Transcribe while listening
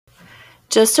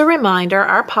Just a reminder,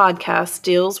 our podcast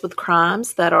deals with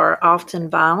crimes that are often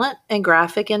violent and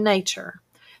graphic in nature,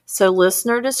 so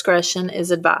listener discretion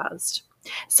is advised.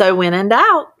 So when in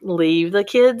doubt, leave the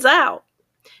kids out.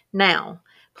 Now,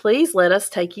 please let us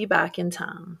take you back in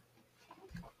time.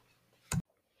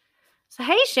 So,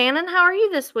 hey, Shannon, how are you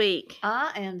this week?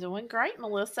 I am doing great,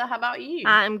 Melissa. How about you?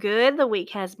 I'm good. The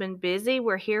week has been busy.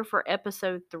 We're here for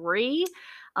episode 3.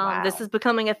 Wow. This is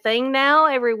becoming a thing now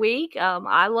every week.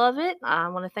 I love it. I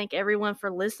want to thank everyone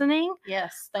for listening.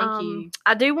 Yes, thank you.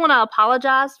 I do want to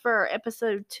apologize for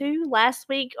episode 2. Last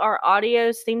week, our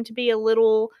audio seemed to be a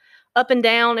little up and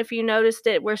down. If you noticed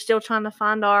it, we're still trying to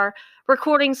find our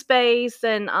recording space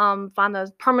and find a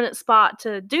permanent spot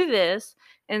to do this.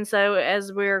 And so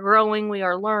as we're growing, we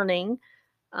are learning.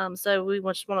 So we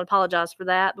just want to apologize for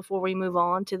that before we move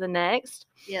on to the next.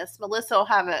 Yes, Melissa will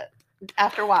have it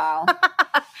after a while.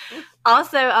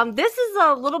 Also, this is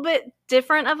a little bit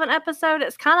different of an episode.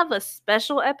 It's kind of a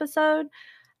special episode.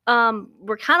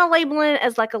 We're kind of labeling it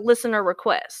as like a listener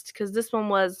request because this one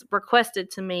was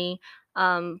requested to me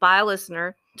by a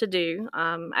listener to do.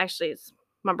 Actually, it's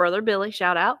my brother Billy.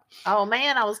 Shout out. Oh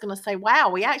man, I was gonna say, wow,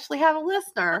 we actually have a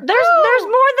listener. There's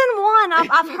more than one.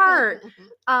 I've heard.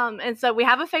 And so we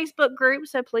have a Facebook group,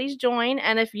 so please join.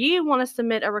 And if you want to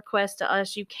submit a request to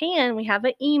us, you can. We have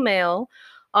an email.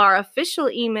 Our official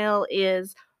email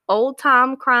is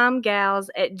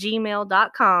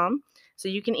oldtimecrimegals@gmail.com. So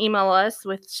you can email us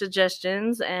with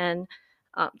suggestions and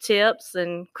tips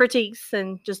and critiques,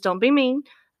 and just don't be mean.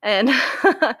 And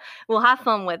we'll have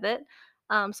fun with it.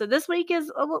 So this week is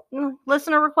a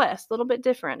listener request, a little bit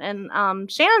different.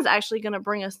 And Shannon's actually going to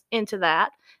bring us into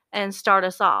that and start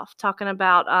us off talking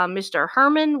about Mr.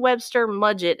 Herman Webster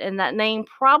Mudgett. And that name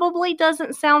probably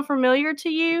doesn't sound familiar to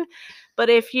you, but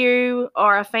if you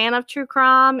are a fan of true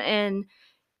crime and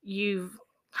you've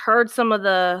heard some of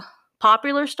the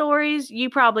popular stories, you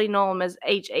probably know him as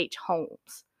H.H.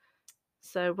 Holmes.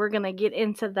 So we're going to get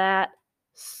into that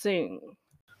soon.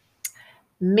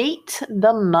 Meet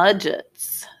the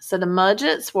Mudgetts. So the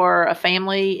Mudgetts were a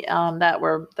family that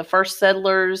were the first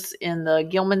settlers in the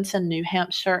Gilmanton, New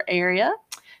Hampshire area.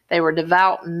 They were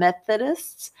devout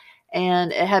Methodists,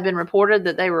 and it had been reported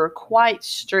that they were quite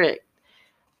strict.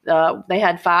 They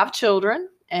had 5 children,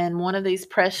 and one of these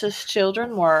precious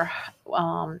children were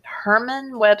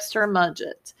Herman Webster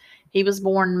Mudgett. He was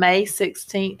born May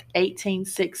 16th,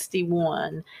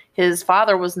 1861. His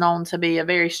father was known to be a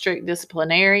very strict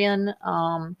disciplinarian,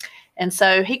 and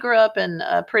so he grew up in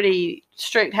a pretty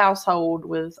strict household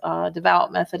with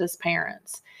devout Methodist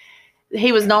parents.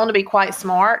 He was known to be quite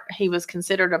smart. He was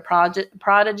considered a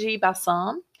prodigy by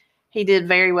some. He did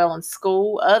very well in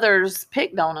school. Others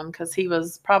picked on him because he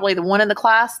was probably the one in the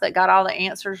class that got all the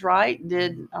answers right,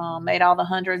 made all the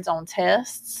hundreds on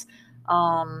tests.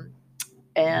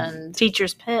 And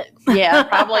teacher's pet. Yeah,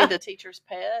 probably the teacher's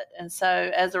pet. And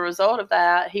so as a result of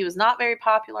that, he was not very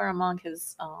popular among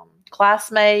his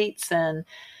classmates and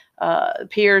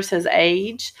peers his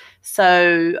age.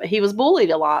 So he was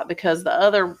bullied a lot because the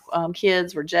other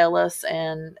kids were jealous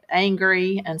and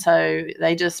angry. And so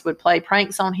they just would play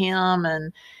pranks on him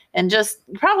and just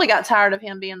probably got tired of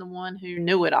him being the one who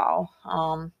knew it all.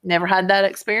 Never had that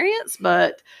experience,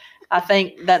 but I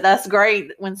think that's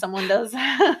great when someone does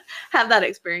have that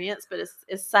experience, but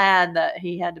it's sad that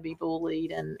he had to be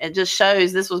bullied. And it just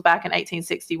shows, this was back in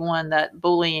 1861, that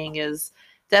bullying is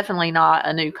definitely not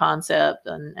a new concept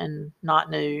and not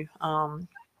new.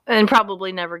 And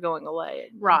probably never going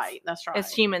away. Right, that's right.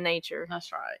 It's human nature.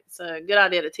 That's right. So a good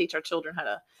idea to teach our children how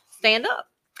to stand up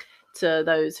to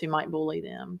those who might bully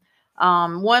them.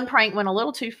 One prank went a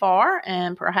little too far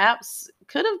and perhaps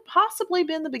could have possibly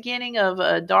been the beginning of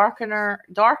a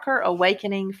darker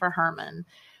awakening for Herman.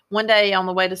 One day on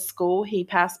the way to school, he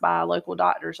passed by a local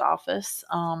doctor's office,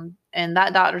 and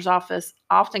that doctor's office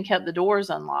often kept the doors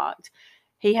unlocked.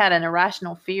 He had an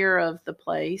irrational fear of the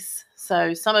place,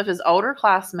 so some of his older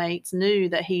classmates knew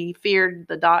that he feared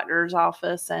the doctor's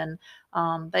office, and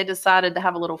they decided to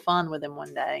have a little fun with him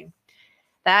one day.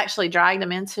 They actually dragged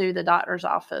him into the doctor's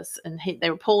office, and they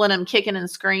were pulling him, kicking and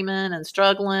screaming and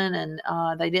struggling, and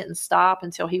they didn't stop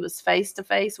until he was face to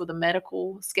face with a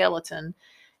medical skeleton,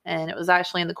 and it was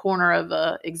actually in the corner of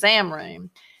an exam room.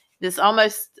 This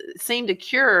almost seemed to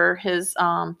cure his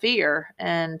fear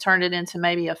and turned it into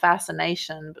maybe a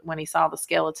fascination when he saw the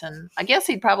skeleton. I guess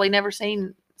he'd probably never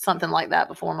seen something like that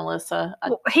before, Melissa.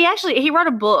 Well, he wrote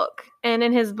a book, and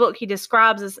in his book he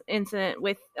describes this incident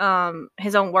with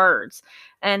his own words,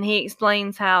 and he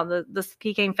explains how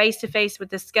he came face to face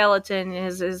with the skeleton.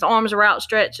 His arms were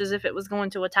outstretched as if it was going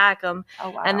to attack him.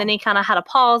 Oh, wow. And then he kind of had a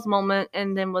pause moment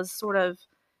and then was sort of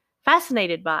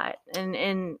fascinated by it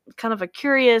and kind of a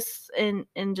curious and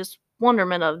just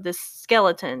wonderment of this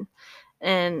skeleton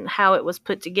and how it was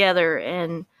put together,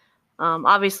 and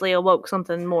obviously awoke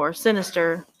something more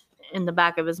sinister in the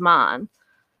back of his mind.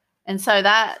 And so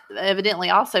that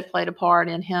evidently also played a part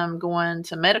in him going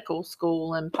to medical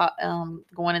school and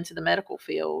going into the medical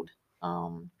field.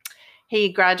 He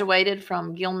graduated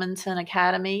from Gilmanton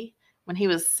Academy when he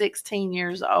was 16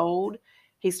 years old.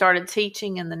 He started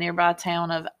teaching in the nearby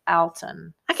town of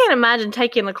Alton. I can't imagine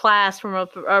taking a class from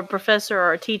a professor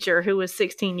or a teacher who was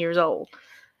 16 years old.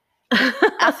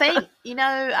 I think,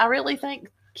 I really think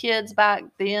kids back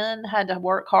then had to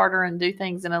work harder and do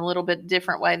things in a little bit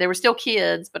different way. They were still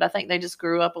kids, but I think they just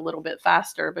grew up a little bit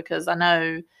faster, because I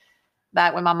know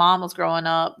back when my mom was growing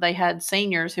up, they had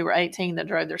seniors who were 18 that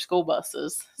drove their school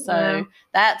buses. So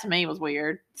that to me was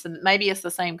weird. So maybe it's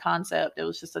the same concept. It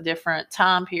was just a different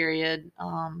time period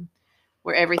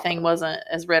where everything wasn't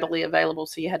as readily available.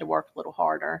 So you had to work a little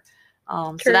harder.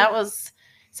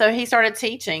 So he started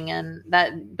teaching,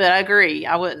 but I agree.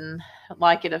 I wouldn't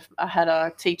like it if I had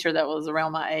a teacher that was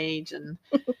around my age, and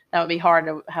that would be hard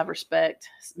to have respect,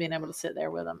 being able to sit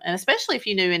there with him. And especially if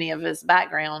you knew any of his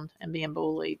background and being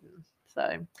bullied.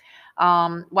 So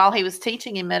while he was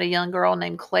teaching, he met a young girl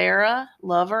named Clara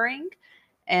Lovering,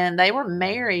 and they were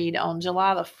married on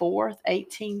July the 4th,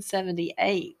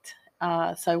 1878.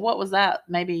 So what was that?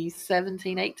 Maybe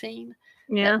 17, 18?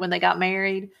 Yeah. When they got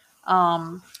married.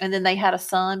 And then they had a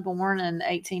son born in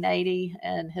 1880,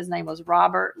 and his name was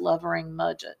Robert Lovering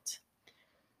Mudgett.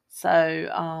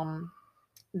 So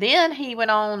then he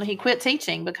went on, he quit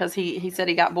teaching because he said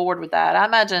he got bored with that. I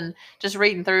imagine just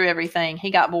reading through everything,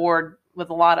 he got bored with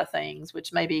a lot of things,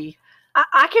 which maybe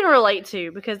I can relate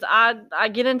to, because I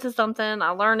get into something, I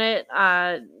learn it,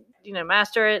 I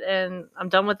master it, and I'm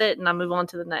done with it, and I move on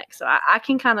to the next. So I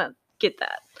can kind of get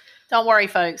that. Don't worry,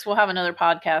 folks. We'll have another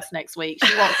podcast next week.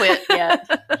 She won't quit yet.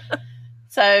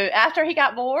 So after he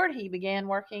got bored, he began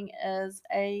working as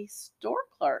a store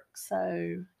clerk.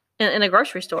 So in a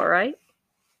grocery store, right?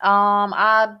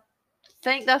 I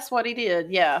think that's what he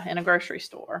did. Yeah, in a grocery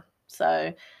store.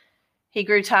 So he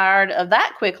grew tired of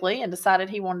that quickly and decided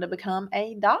he wanted to become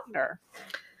a doctor.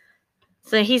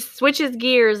 So he switches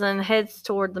gears and heads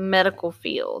toward the medical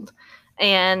field.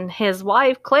 And his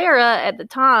wife, Clara, at the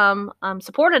time,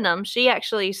 supported him. She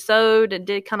actually sewed and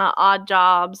did kind of odd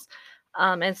jobs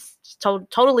and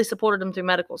totally supported him through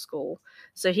medical school.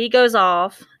 So he goes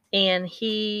off, and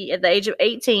he, at the age of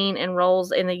 18,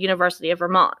 enrolls in the University of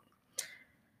Vermont.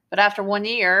 But after 1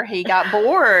 year, he got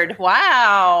bored.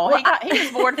 Wow. Well, he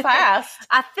was bored fast.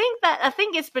 I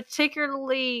think it's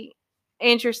particularly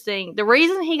interesting. The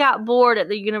reason he got bored at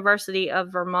the University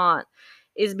of Vermont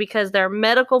is because their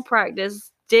medical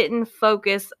practice didn't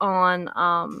focus on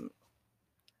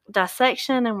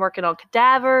dissection and working on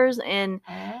cadavers and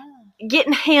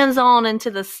getting hands-on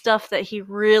into the stuff that he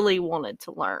really wanted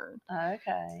to learn.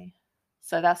 Okay.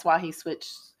 So that's why he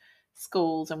switched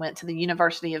schools and went to the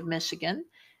University of Michigan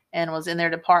and was in their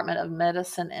Department of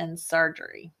Medicine and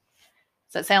Surgery.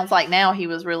 So it sounds like now he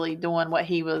was really doing what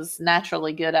he was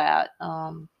naturally good at.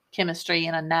 Chemistry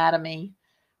and anatomy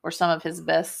were some of his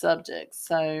best subjects.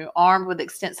 So armed with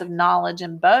extensive knowledge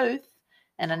in both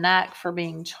and a knack for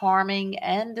being charming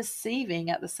and deceiving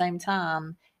at the same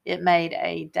time, it made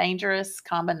a dangerous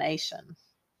combination.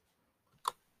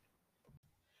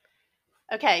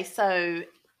 Okay, so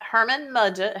Herman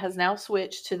Mudgett has now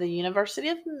switched to the University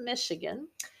of Michigan.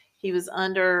 He was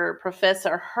under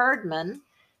Professor Herdman,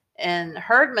 and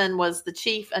Herdman was the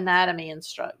chief anatomy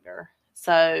instructor.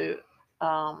 So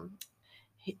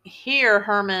here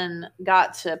Herman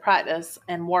got to practice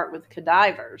and work with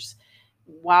cadavers.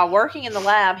 While working in the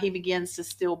lab, he begins to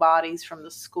steal bodies from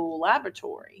the school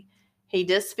laboratory. He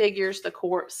disfigures the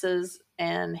corpses,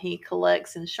 and he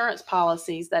collects insurance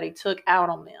policies that he took out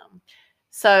on them.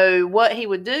 So what he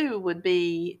would do would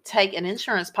be take an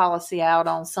insurance policy out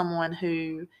on someone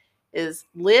who is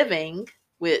living,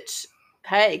 which,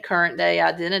 hey, current day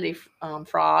identity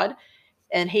fraud.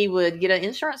 And he would get an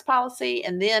insurance policy,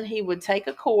 and then he would take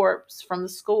a corpse from the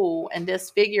school and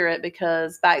disfigure it,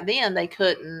 because back then they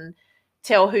couldn't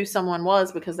tell who someone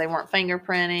was because they weren't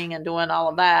fingerprinting and doing all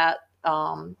of that.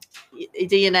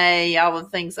 DNA, all the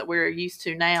things that we're used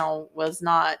to now, was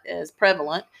not as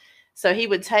prevalent. So he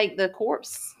would take the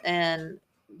corpse and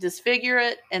disfigure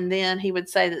it, and then he would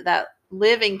say that that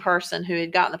living person who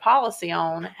had gotten the policy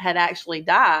on had actually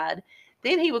died.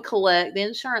 Then he would collect the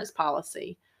insurance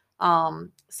policy.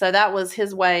 So that was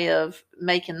his way of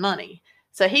making money.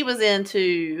 So he was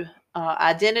into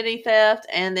identity theft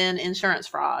and then insurance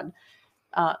fraud.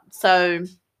 So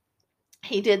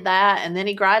he did that, and then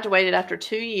he graduated after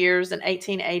 2 years in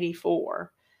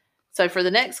 1884. So for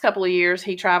the next couple of years,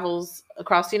 he travels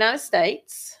across the United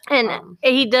States. And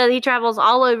he travels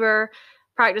all over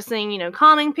practicing,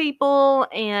 conning people.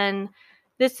 And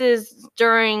this is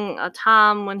during a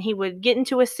time when he would get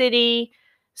into a city,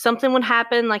 something would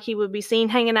happen, like he would be seen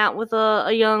hanging out with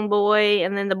a young boy,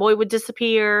 and then the boy would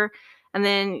disappear and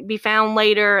then be found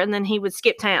later, and then he would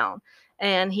skip town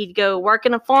and he'd go work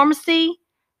in a pharmacy,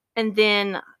 and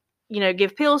then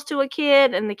give pills to a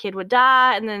kid, and the kid would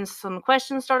die, and then some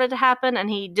questions started to happen, and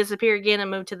he'd disappear again and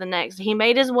move to the next. He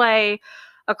made his way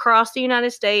across the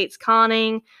United States,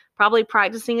 conning, probably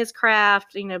practicing his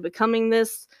craft, becoming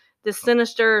this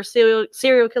sinister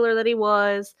serial killer that he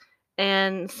was,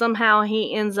 and somehow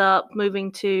he ends up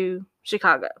moving to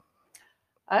Chicago.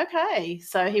 Okay,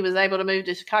 so he was able to move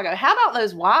to Chicago. How about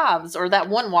those wives, or that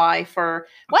one wife, or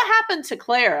what happened to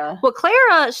Clara? Well,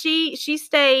 Clara, she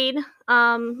stayed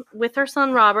with her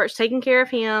son Robert, taking care of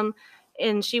him,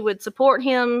 and she would support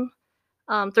him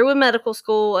through a medical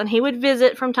school, and he would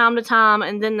visit from time to time,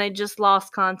 and then they just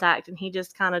lost contact, and he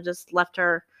just kind of just left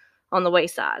her on the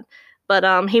wayside.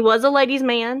 But he was a ladies'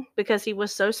 man because he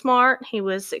was so smart. He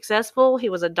was successful. He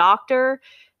was a doctor.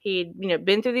 He'd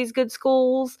been through these good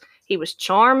schools. He was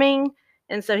charming,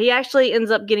 and so he actually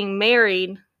ends up getting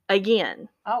married again.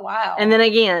 Oh, wow. And then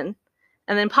again,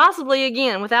 and then possibly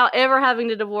again without ever having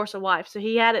to divorce a wife. So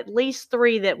he had at least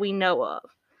 3 that we know of.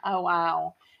 Oh,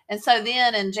 wow. And so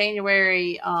then in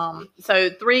January, so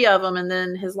 3 of them, and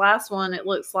then his last one, it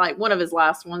looks like one of his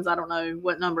last ones, I don't know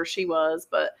what number she was,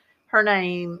 but her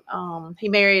name, he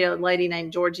married a lady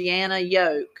named Georgiana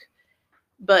Yoke,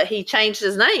 but he changed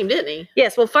his name, didn't he?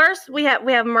 Yes. Well, first we have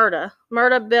Murda.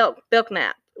 Murda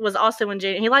Belknap was also in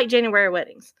January. He liked January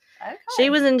weddings. Okay.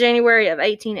 She was in January of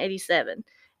 1887,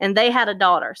 and they had a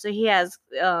daughter. So he has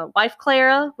wife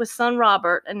Clara with son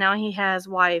Robert, and now he has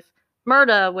wife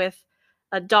Murda with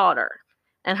a daughter,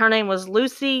 and her name was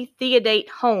Lucy Theodate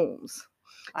Holmes.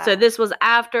 Wow. So this was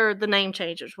after the name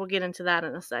changes. We'll get into that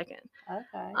in a second.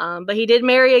 Okay. But he did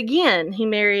marry again. He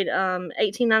married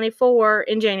 1894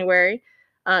 in January,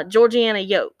 Georgiana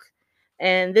Yoke.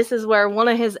 And this is where one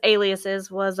of his aliases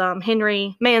was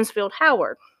Henry Mansfield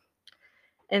Howard.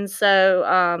 And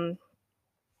so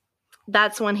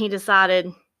that's when he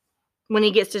decided, when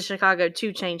he gets to Chicago,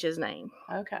 to change his name.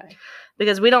 Okay.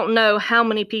 Because we don't know how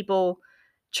many people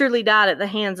truly died at the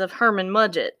hands of Herman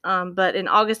Mudgett. But in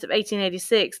August of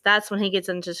 1886, that's when he gets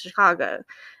into Chicago.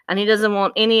 And he doesn't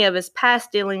want any of his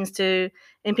past dealings to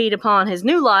impede upon his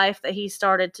new life that he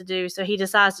started to do. So he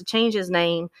decides to change his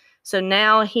name. So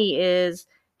now he is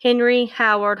Henry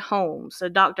Howard Holmes. So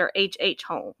Dr. H.H.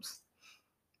 Holmes.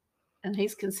 And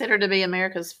he's considered to be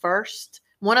America's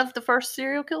one of the first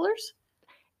serial killers?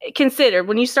 Considered.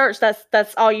 When you search,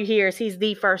 that's all you hear is he's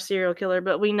the first serial killer.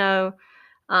 But we know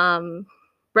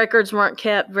records weren't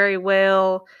kept very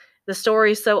well. The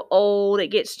story's so old, it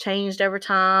gets changed over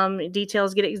time.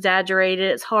 Details get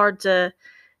exaggerated. It's hard to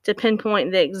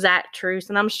pinpoint the exact truth.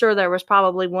 And I'm sure there was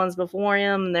probably ones before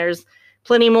him, and there's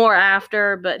plenty more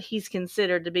after, but he's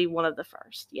considered to be one of the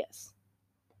first, yes.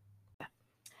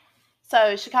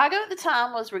 So Chicago at the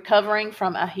time was recovering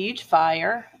from a huge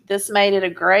fire. This made it a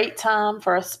great time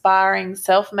for aspiring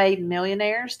self-made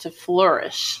millionaires to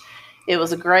flourish. It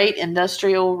was a great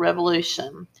industrial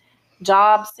revolution.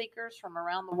 Job seekers from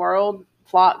around the world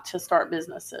flocked to start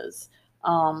businesses.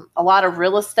 A lot of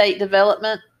real estate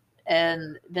development,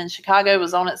 and then Chicago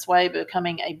was on its way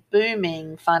becoming a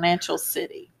booming financial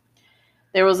city.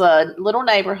 There was a little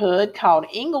neighborhood called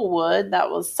Englewood that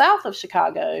was south of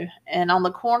Chicago, and on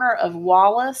the corner of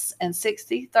Wallace and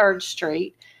 63rd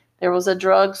Street, there was a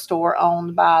drugstore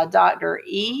owned by Dr.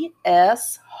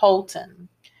 E.S. Holton.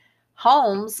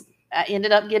 Holmes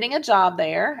ended up getting a job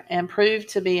there and proved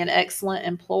to be an excellent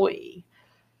employee.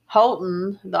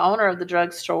 Holton, the owner of the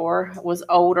drugstore, was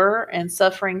older and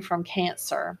suffering from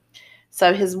cancer.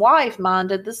 So his wife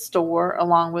minded the store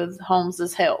along with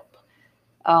Holmes's help.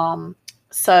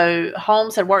 So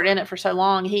Holmes had worked in it for so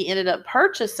long, he ended up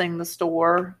purchasing the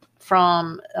store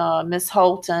from Miss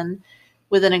Holton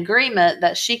with an agreement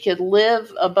that she could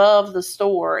live above the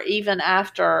store even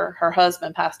after her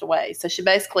husband passed away. So she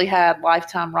basically had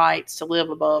lifetime rights to live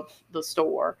above the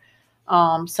store.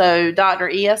 So Dr.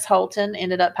 E.S. Holton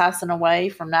ended up passing away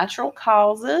from natural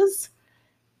causes,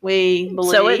 we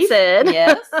believe. So it said.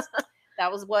 Yes.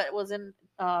 That was what was in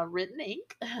written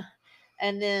ink.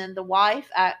 And then the wife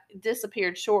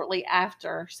disappeared shortly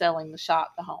after selling the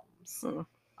shop to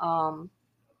Holmes.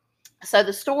 So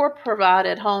the store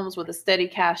provided Holmes with a steady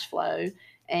cash flow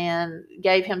and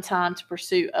gave him time to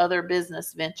pursue other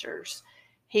business ventures.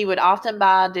 He would often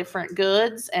buy different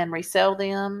goods and resell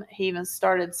them. He even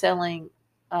started selling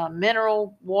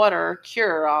mineral water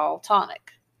cure-all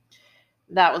tonic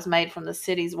that was made from the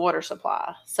city's water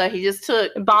supply. So he just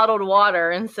took bottled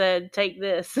water and said, "Take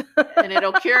this, and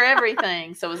it'll cure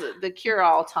everything." So it was the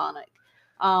cure-all tonic.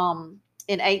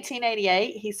 In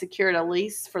 1888, he secured a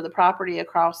lease for the property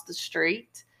across the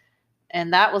street,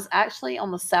 and that was actually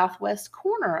on the southwest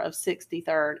corner of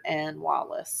 63rd and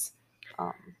Wallace.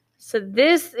 So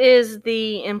this is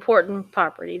the important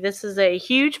property. This is a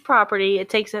huge property. It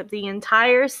takes up the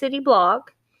entire city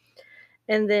block.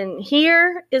 And then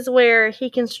here is where he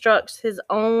constructs his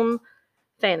own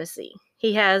fantasy.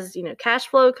 He has, cash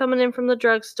flow coming in from the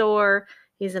drugstore.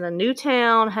 He's in a new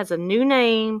town, has a new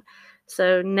name.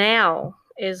 So now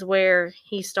is where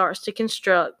he starts to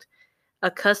construct a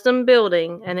custom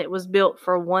building, and it was built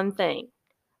for one thing: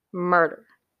 murder.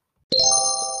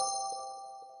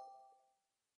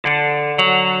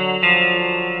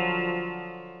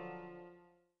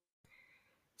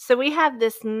 So we have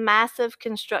this massive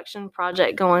construction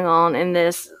project going on in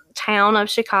this town of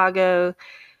Chicago.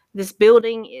 This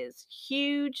building is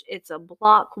huge. It's a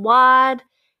block wide.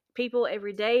 People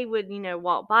every day would,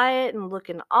 walk by it and look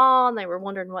in awe, and they were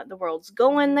wondering what the world's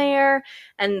going there.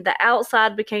 And the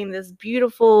outside became this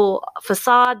beautiful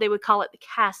facade. They would call it the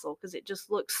castle because it just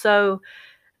looks so,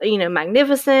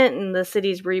 magnificent, and the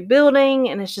city's rebuilding,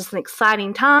 and it's just an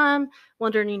exciting time,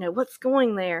 wondering, what's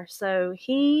going there. So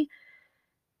he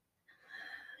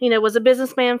was a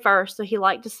businessman first, so he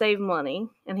liked to save money,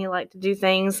 and he liked to do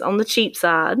things on the cheap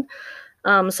side.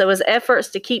 So his efforts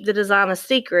to keep the design a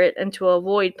secret and to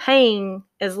avoid paying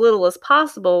as little as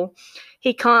possible,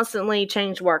 he constantly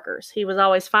changed workers. He was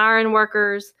always firing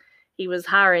workers. He was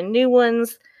hiring new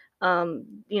ones.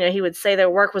 He would say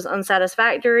their work was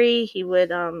unsatisfactory. He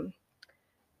would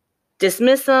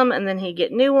dismiss them, and then he'd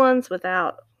get new ones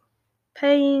without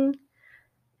paying.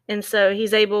 And so he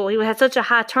had such a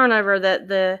high turnover that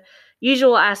the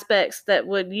usual aspects that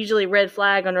would usually red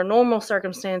flag under normal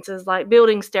circumstances, like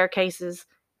building staircases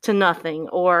to nothing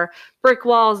or brick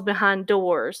walls behind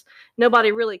doors,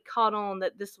 nobody really caught on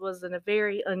that this was in a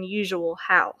very unusual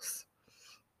house.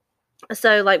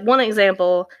 So, like one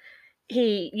example,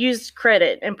 he used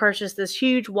credit and purchased this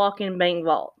huge walk-in bank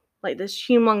vault, like this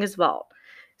humongous vault.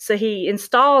 So he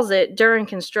installs it during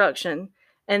construction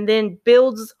and then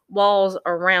builds walls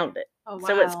around it. Oh, wow.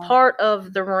 So it's part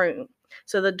of the room.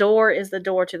 So the door is the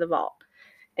door to the vault.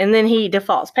 And then he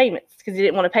defaults payments because he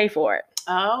didn't want to pay for it.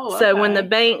 Oh, okay. So when the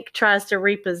bank tries to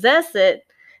repossess it,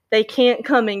 they can't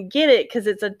come and get it because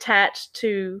it's attached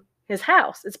to his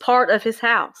house. It's part of his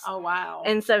house. Oh, wow.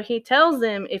 And so he tells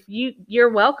them, if you're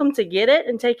welcome to get it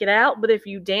and take it out, but if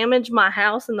you damage my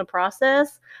house in the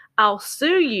process, I'll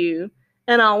sue you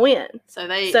and I'll win. So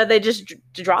they just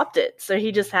dropped it. So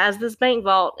he just has this bank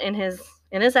vault in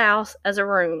his house as a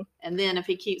room. And then if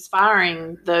he keeps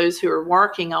firing those who are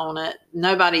working on it,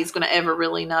 nobody's going to ever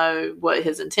really know what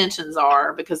his intentions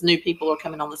are because new people are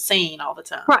coming on the scene all the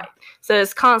time. Right. So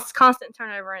it's constant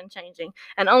turnover and changing.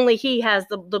 And only he has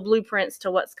the blueprints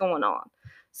to what's going on.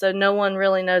 So no one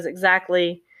really knows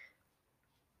exactly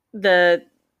the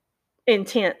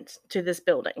intent to this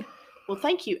building. Well,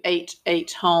 thank you,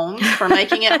 H.H. Holmes, for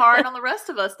making it hard on the rest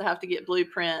of us to have to get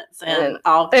blueprints and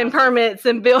all and permits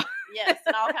and bill. Yes,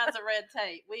 and all kinds of red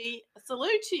tape. We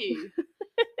salute you.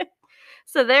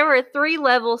 So there were 3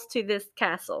 levels to this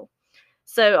castle.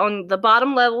 So on the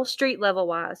bottom level, street level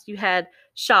wise, you had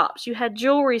shops, you had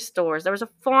jewelry stores, there was a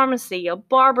pharmacy, a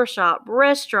barber shop,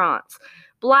 restaurants,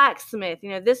 blacksmith.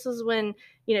 This was when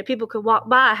people could walk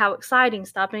by. How exciting!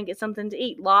 Stop and get something to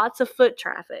eat. Lots of foot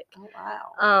traffic. Oh,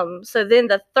 wow. So then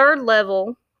the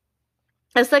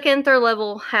second and third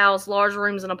level housed large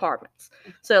rooms and apartments.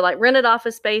 So like rented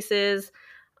office spaces.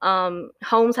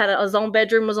 Homes had his own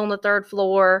bedroom was on the 3rd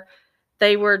floor.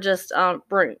 They were just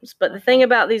rooms. But the thing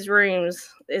about these rooms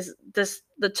is those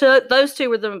 2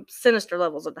 were the sinister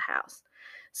levels of the house.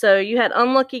 So you had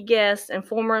unlucky guests and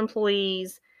former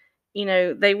employees.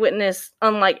 They witnessed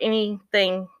unlike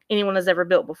anything anyone has ever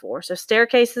built before. So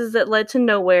staircases that led to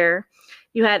nowhere.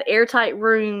 You had airtight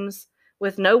rooms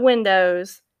with no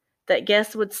windows that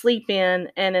guests would sleep in,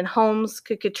 and then Holmes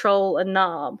could control a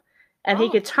knob. And he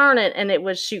could turn it, and it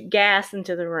would shoot gas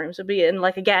into the room. So it'd be in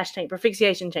like a gas chamber,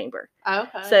 asphyxiation chamber.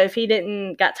 Okay. So if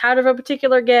he got tired of a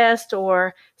particular guest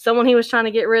or someone he was trying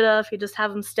to get rid of, he'd just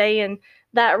have them stay in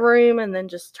that room and then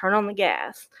just turn on the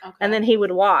gas. Okay. And then he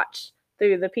would watch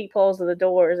through the peepholes of the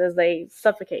doors as they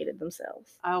suffocated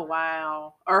themselves. Oh,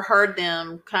 wow. Or heard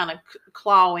them kind of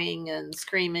clawing and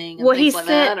screaming and well, things like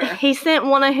that? Or? He sent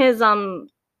one of his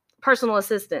personal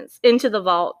assistants into the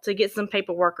vault to get some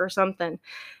paperwork or something.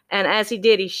 And as he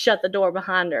did, he shut the door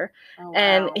behind her. Oh, wow.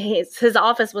 And his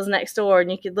office was next door,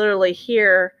 and you could literally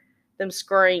hear them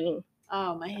scream.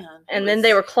 Oh, man. And then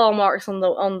there were claw marks on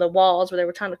the walls where they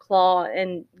were trying to claw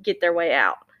and get their way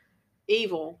out.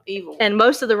 Evil. And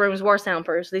most of the rooms were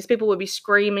soundproof. So these people would be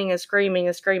screaming and screaming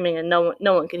and screaming, and no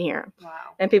one could hear them.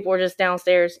 Wow. And people were just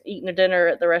downstairs eating their dinner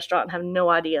at the restaurant and have no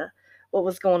idea what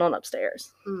was going on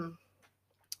upstairs. Mm.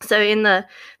 So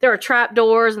there were trap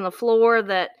doors in the floor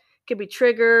that could be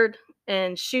triggered,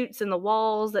 and chutes in the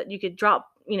walls that you could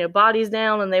drop, bodies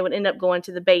down, and they would end up going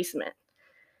to the basement.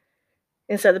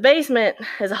 And so the basement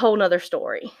is a whole nother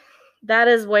story. That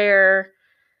is where,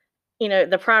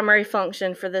 the primary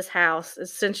function for this house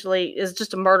essentially is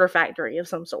just a murder factory of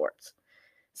some sorts.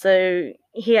 So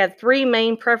he had 3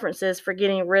 main preferences for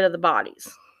getting rid of the bodies.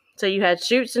 So you had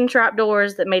chutes and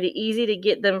trapdoors that made it easy to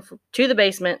get them to the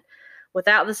basement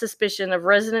without the suspicion of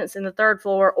residents in the 3rd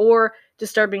floor or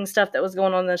disturbing stuff that was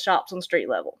going on in the shops on street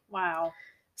level. Wow.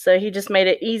 So he just made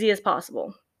it easy as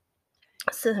possible.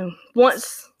 So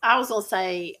once I was going to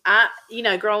say,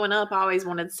 growing up, I always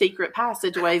wanted secret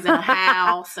passageways in a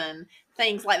house and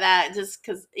things like that, just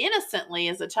because innocently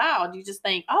as a child, you just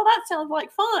think, oh, that sounds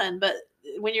like fun. But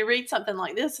when you read something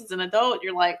like this as an adult,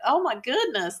 you're like, oh my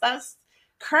goodness, that's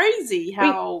crazy.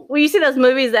 How well, you see those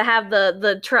movies that have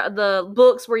the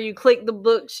books where you click the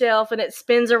bookshelf and it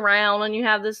spins around and you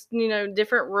have this,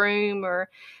 different room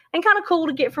and kind of cool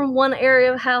to get from one area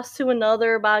of the house to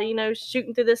another by,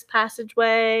 shooting through this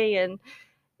passageway. And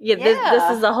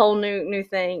this is a whole new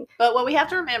thing. But what we have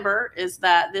to remember is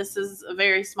that this is a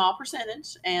very small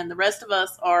percentage, and the rest of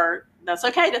us that's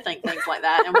okay to think things like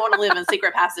that and want to live in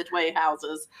secret passageway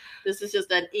houses. This is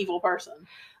just an evil person.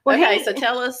 Well, okay, so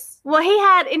tell us. Well, he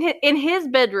had in his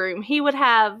bedroom, he would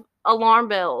have alarm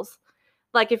bells.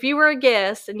 Like if you were a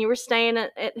guest and you were staying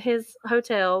at his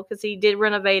hotel, because he did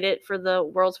renovate it for the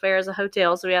World's Fair as a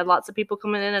hotel, so we had lots of people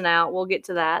coming in and out. We'll get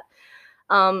to that.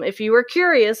 If you were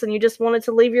curious and you just wanted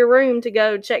to leave your room to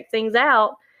go check things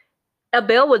out, a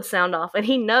bell would sound off, and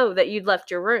he'd know that you'd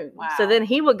left your room. Wow. So then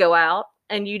he would go out,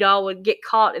 and you'd all would get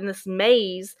caught in this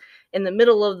maze in the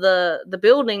middle of the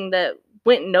building that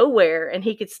went nowhere, and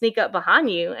he could sneak up behind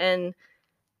you and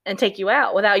take you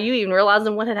out without you even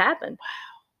realizing what had happened.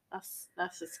 Wow.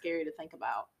 That's just scary to think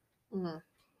about. Mm.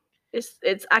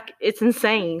 It's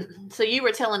insane. So you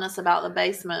were telling us about the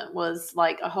basement was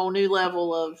like a whole new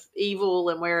level of evil,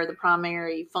 and where the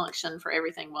primary function for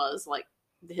everything was, like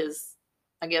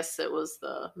I guess it was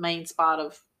the main spot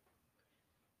of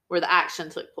where the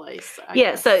action took place.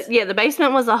 The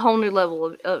basement was a whole new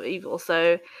level of evil.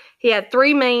 So he had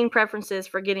 3 main preferences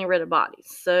for getting rid of bodies.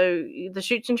 So the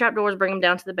chutes and trapdoors bring him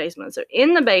down to the basement. So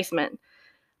in the basement,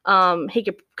 he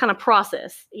could kind of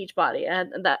process each body.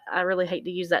 I really hate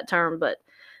to use that term, but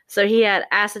so he had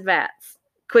acid vats,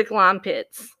 quicklime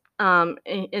pits,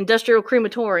 industrial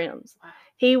crematoriums. Wow.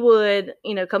 He would,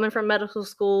 coming from medical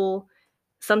school,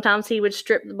 sometimes he would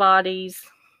strip the bodies,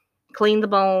 clean the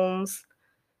bones,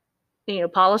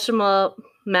 polish them up,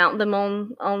 mount them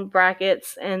on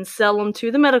brackets, and sell them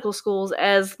to the medical schools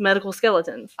as medical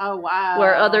skeletons. Oh, wow.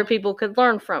 Where other people could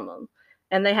learn from them.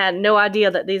 And they had no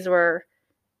idea that these were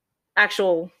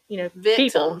actual,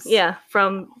 people,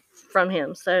 from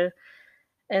him. So,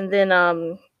 and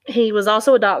then he was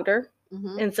also a doctor,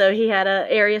 mm-hmm. and so he had an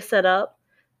area set up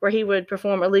where he would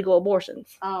perform illegal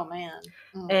abortions. Oh man!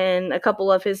 Mm. And a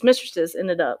couple of his mistresses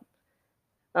ended up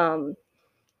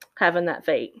having that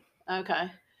fate.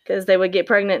 Okay. Because they would get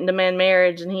pregnant and demand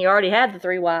marriage, and he already had the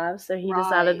 3 wives, so he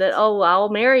decided that, I'll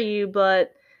marry you,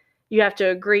 but you have to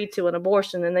agree to an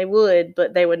abortion, and they would,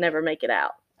 but they would never make it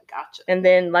out. Gotcha. And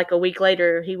then, like a week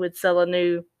later, he would sell a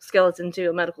new skeleton to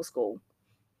a medical school.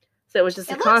 So it was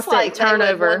just a constant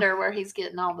turnover. I wonder where he's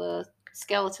getting all the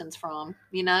skeletons from.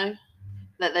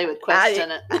 That they would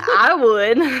question it. I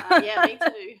would. Yeah, me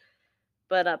too.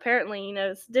 But apparently,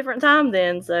 it's a different time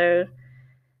then. So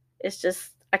it's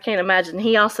just, I can't imagine.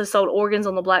 He also sold organs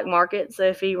on the black market. So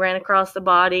if he ran across the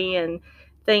body and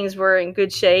things were in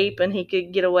good shape and he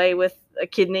could get away with a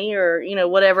kidney or,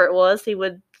 whatever it was, he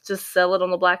would just sell it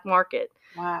on the black market.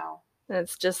 Wow.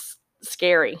 It's just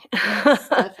scary. Yes,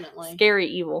 definitely. Scary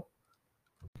evil.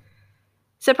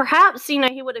 So perhaps,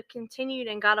 he would have continued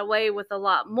and got away with a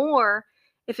lot more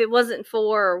if it wasn't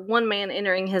for one man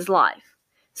entering his life.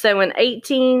 So in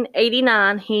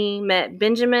 1889, he met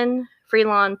Benjamin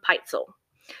Freelon Peitzel.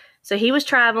 So he was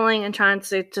traveling and trying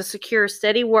to secure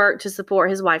steady work to support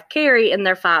his wife, Carrie, and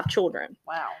their 5 children.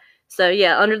 Wow. So,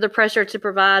 under the pressure to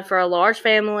provide for a large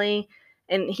family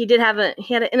And he had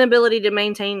an inability to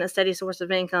maintain a steady source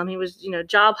of income. He was,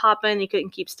 job hopping. He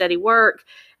couldn't keep steady work.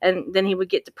 And then he would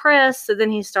get depressed. So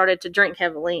then he started to drink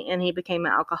heavily and he became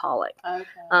an alcoholic,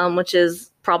 which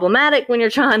is problematic when you're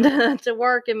trying to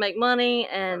work and make money.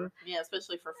 And yeah,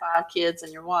 especially for 5 kids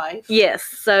and your wife. Yes.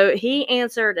 So he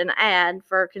answered an ad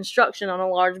for construction on a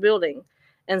large building.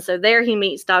 And so there he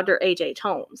meets Dr. H.H.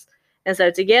 Holmes. And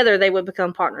so together they would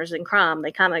become partners in crime.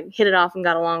 They kind of hit it off and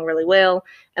got along really well.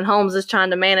 And Holmes is trying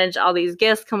to manage all these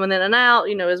guests coming in and out,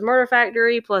 his murder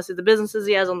factory, plus the businesses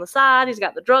he has on the side. He's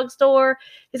got the drugstore.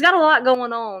 He's got a lot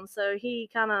going on. So he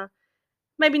kind of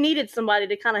maybe needed somebody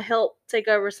to kind of help take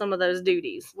over some of those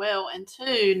duties. Well, and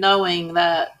 2, knowing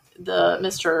that the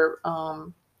Mr.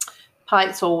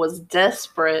 Pitezel was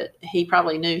desperate, he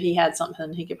probably knew he had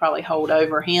something he could probably hold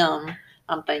over him.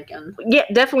 I'm thinking. Yeah,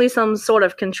 definitely some sort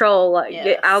of control. Like,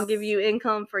 yes. I'll give you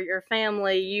income for your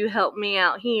family. You help me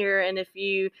out here. And if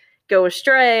you go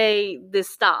astray, this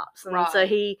stops. And so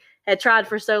he had tried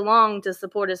for so long to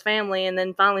support his family. And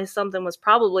then finally something was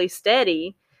probably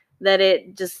steady that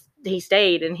he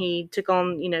stayed and he took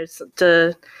on,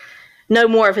 to know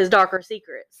more of his darker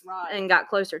secrets and got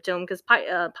closer to him. Because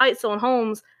Pitezel and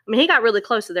Holmes, he got really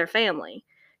close to their family.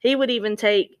 He would even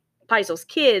take Pitezel's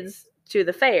kids to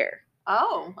the fair.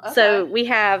 Oh, okay. So we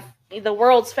have the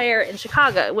World's Fair in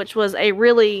Chicago, which was a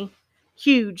really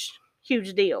huge,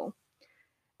 huge deal.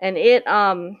 And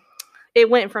it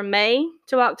went from May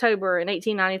to October in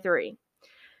 1893.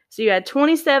 So you had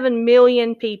 27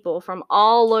 million people from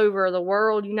all over the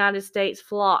world, United States,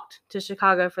 flocked to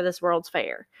Chicago for this World's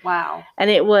Fair. Wow.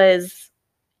 And it was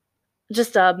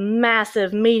just a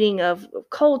massive meeting of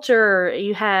culture.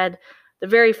 You had the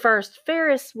very first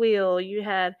Ferris wheel. You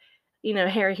had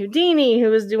Harry Houdini, who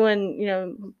was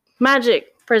doing,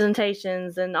 magic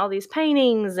presentations and all these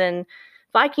paintings and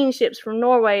Viking ships from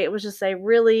Norway. It was just a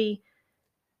really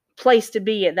place to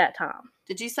be at that time.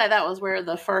 Did you say that was where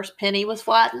the first penny was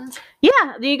flattened?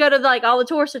 Yeah. You go to all the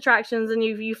tourist attractions and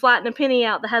you flatten a penny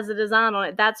out that has a design on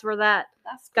it. That's where that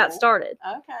got started.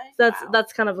 Okay. So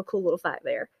that's kind of a cool little fact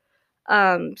there.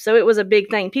 So it was a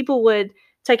big thing. People would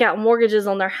take out mortgages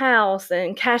on their house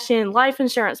and cash in life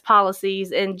insurance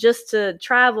policies and just to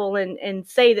travel and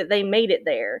say that they made it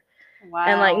there. Wow.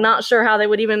 And not sure how they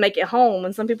would even make it home.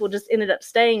 And some people just ended up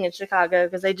staying in Chicago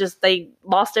because they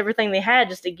lost everything they had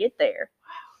just to get there.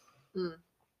 Wow. Mm.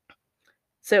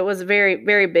 So it was a very,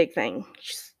 very big thing.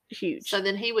 Huge. So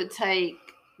then he would take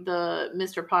the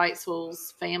Mr.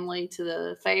 Pitezel's family to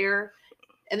the fair.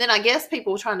 And then I guess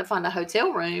people trying to find a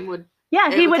hotel room would. Yeah,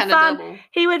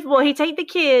 he'd take the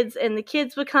kids and the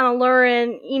kids would kind of lure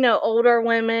in, older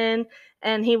women,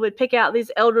 and he would pick out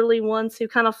these elderly ones who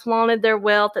kind of flaunted their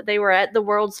wealth that they were at the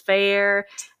World's Fair.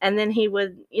 And then he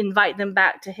would invite them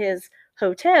back to his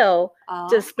hotel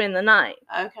to spend the night.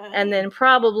 Okay. And then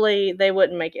probably they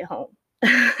wouldn't make it home.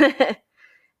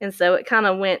 And so it kind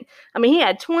of went, he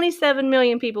had 27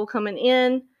 million people coming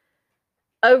in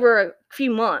over a few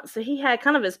months. So he had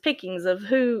kind of his pickings of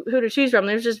who to choose from.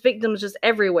 There's just victims just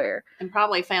everywhere. And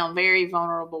probably found very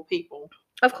vulnerable people.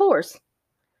 Of course.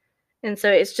 And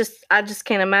so I just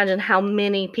can't imagine how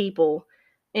many people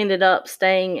ended up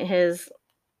staying at his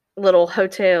little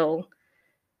hotel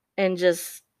and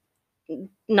just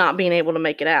not being able to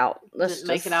make it out. Didn't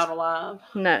make it out alive.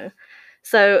 No.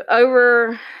 So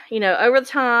over the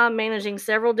time, managing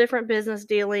several different business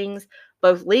dealings,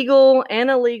 both legal and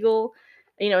illegal,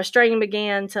 a strain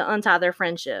began to untie their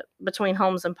friendship between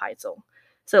Holmes and Pitezel.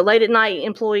 So late at night,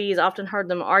 employees often heard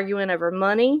them arguing over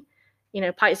money.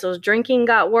 Pitezel's drinking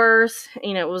got worse.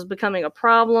 It was becoming a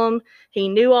problem. He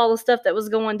knew all the stuff that was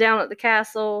going down at the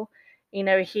castle.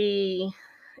 It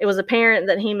was apparent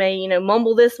that he may,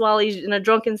 mumble this while he's in a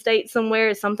drunken state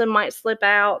somewhere. Something might slip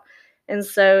out. And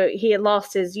so he had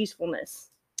lost his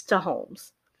usefulness to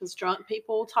Holmes. Because drunk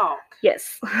people talk.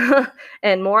 Yes.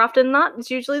 And more often than not,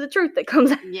 it's usually the truth that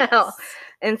comes out.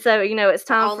 And so, it's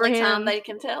time for him. The only time they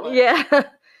can tell it. Yeah.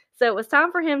 So it was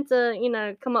time for him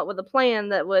to, come up with a plan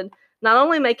that would not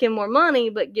only make him more money,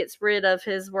 but gets rid of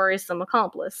his worrisome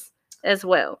accomplice as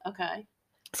well. Okay.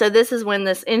 So this is when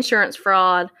this insurance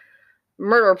fraud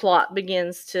murder plot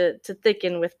begins to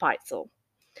thicken with Pitezel.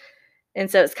 And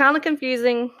so it's kind of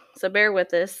confusing, so bear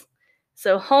with us.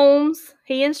 So Holmes,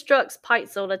 he instructs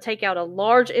Pitezel to take out a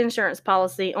large insurance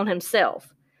policy on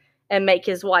himself and make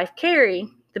his wife Carrie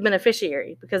the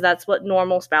beneficiary, because that's what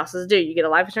normal spouses do. You get a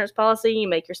life insurance policy, you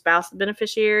make your spouse the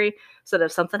beneficiary, so that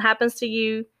if something happens to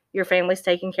you, your family's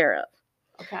taken care of.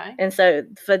 Okay. And so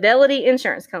Fidelity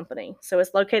Insurance Company, so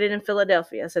it's located in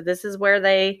Philadelphia. So this is where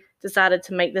they decided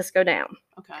to make this go down.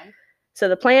 Okay. So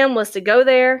the plan was to go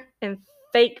there and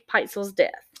fake Pitezel's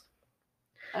death.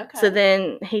 Okay. So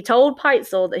then he told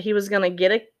Peitzel that he was going to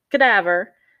get a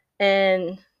cadaver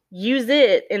and use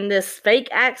it in this fake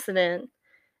accident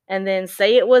and then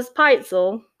say it was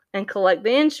Peitzel and collect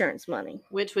the insurance money.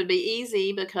 Which would be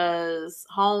easy because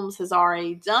Holmes has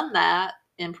already done that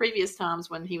in previous times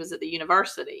when he was at the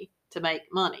university to make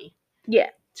money. Yeah.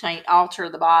 Alter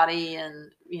the body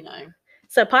and,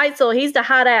 So Peitzel, he's to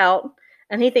hide out,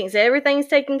 and he thinks everything's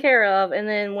taken care of, and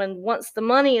then once the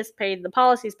money is paid, the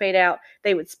policy's paid out,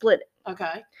 they would split it.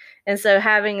 Okay. And so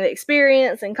having the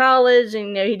experience in college,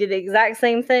 and he did the exact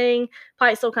same thing,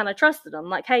 Peitzel kind of trusted him.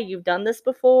 Like, hey, you've done this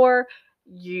before.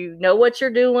 You know what you're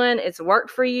doing. It's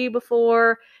worked for you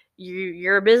before.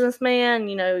 You're a businessman.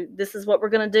 This is what we're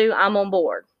going to do. I'm on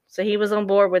board. So he was on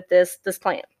board with this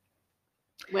plan.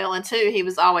 Well, and two, he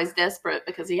was always desperate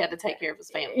because he had to take care of his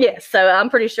family. Yes, so I'm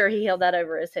pretty sure he held that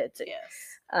over his head too.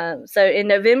 Yes. So in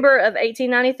November of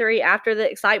 1893, after the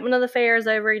excitement of the fair is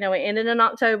over, it ended in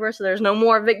October, so there's no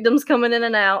more victims coming in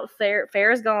and out.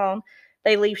 Fair is gone.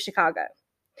 They leave Chicago.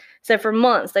 So for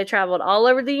months, they traveled all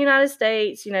over the United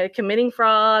States, committing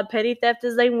fraud, petty theft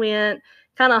as they went,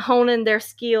 kind of honing their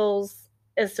skills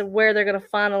as to where they're going to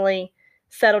finally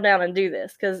settle down and do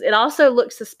this, because it also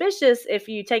looks suspicious if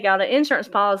you take out an insurance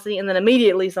policy and then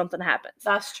immediately something happens.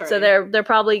 That's true. So they're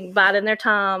probably biding their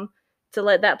time to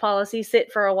let that policy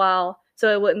sit for a while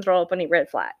so it wouldn't throw up any red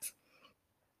flags.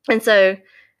 And so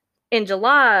in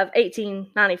July of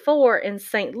 1894 in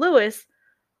St. Louis,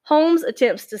 Holmes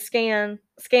attempts to scam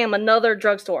another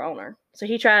drugstore owner. So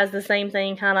he tries the same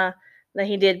thing kind of that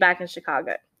he did back in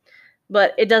Chicago.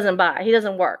 But it doesn't buy. He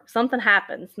doesn't work. Something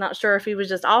happens. Not sure if he was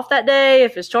just off that day,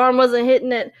 if his charm wasn't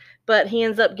hitting it, but he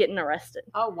ends up getting arrested.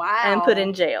 Oh, wow. And put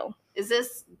in jail. Is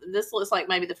this looks like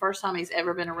maybe the first time he's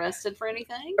ever been arrested for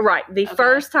anything? Right. The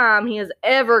first time he has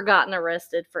ever gotten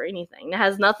arrested for anything. It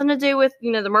has nothing to do with,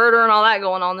 the murder and all that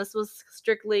going on. This was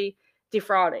strictly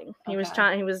defrauding. He was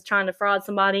trying to fraud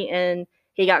somebody and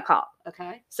he got caught.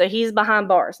 Okay. So he's behind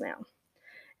bars now.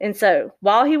 And so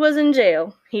while he was in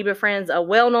jail, he befriends a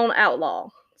well-known outlaw.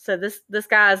 So this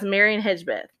guy is Marion Hedgebeth.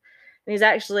 And he's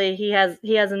actually, he has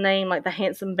a name like the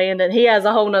Handsome Bandit. He has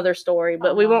a whole nother story,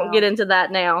 but we won't get into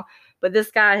that now. But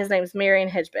this guy, his name is Marion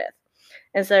Hedgebeth.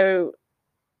 And so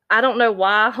I don't know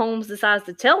why Holmes decides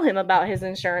to tell him about his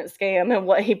insurance scam and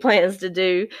what he plans to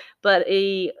do, but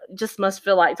he just must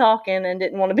feel like talking and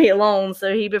didn't want to be alone.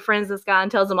 So he befriends this guy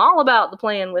and tells him all about the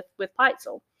plan with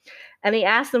Peitzel. And he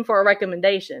asked him for a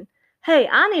recommendation. Hey,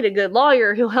 I need a good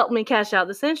lawyer who'll help me cash out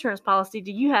this insurance policy.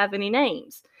 Do you have any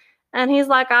names? And he's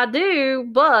like, I do,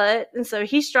 but... And so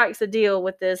he strikes a deal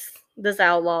with this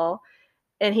outlaw,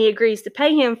 and he agrees to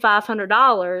pay him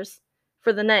 $500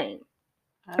 for the name.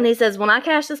 Okay. And he says, when I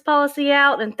cash this policy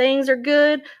out and things are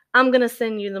good, I'm going to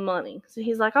send you the money. So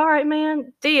he's like, all right,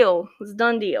 man, deal. It's a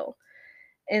done deal.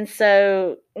 And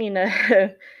so,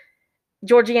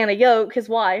 Georgiana Yoke, his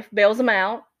wife, bails him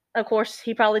out. Of course,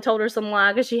 he probably told her some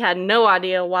lie because she had no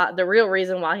idea the real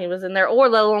reason why he was in there, or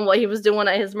let alone what he was doing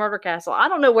at his murder castle. I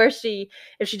don't know if she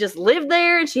just lived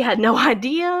there and she had no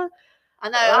idea. I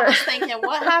know. I was thinking,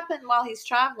 what happened while he's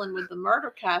traveling with the murder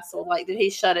castle? Like, did he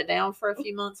shut it down for a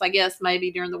few months? I guess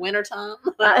maybe during the wintertime.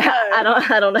 I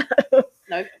don't know.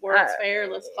 No World's Fair.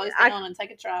 Let's close down and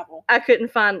take a travel. I couldn't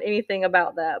find anything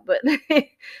about that, but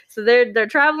so they're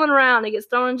traveling around. He gets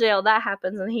thrown in jail. That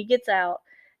happens, and he gets out.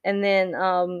 And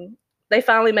then they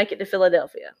finally make it to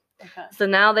Philadelphia. Okay. So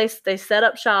now they set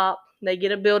up shop. They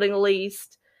get a building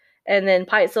leased. And then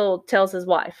Peitzel tells his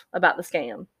wife about the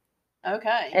scam.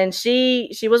 Okay. And she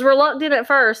was reluctant at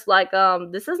first. Like,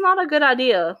 this is not a good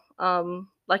idea.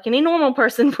 Like any normal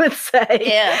person would say.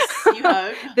 Yes, you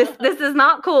hope. this is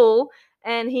not cool.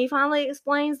 And he finally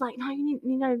explains, like, no, you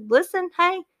need, listen,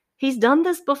 hey, he's done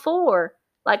this before.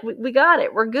 Like, we got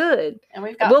it. We're good. And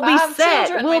we'll be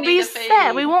set. We'll be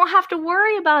set. We won't have to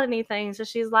worry about anything. So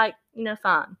she's like,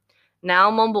 fine. Now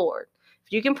I'm on board.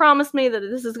 If you can promise me that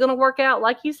this is going to work out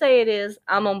like you say it is,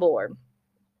 I'm on board.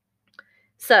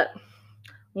 So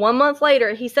 1 month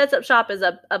later, he sets up shop as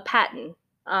a patent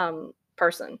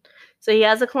person. So he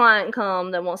has a client come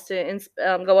that wants to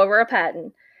go over a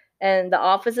patent, and the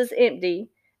office is empty.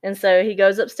 And so he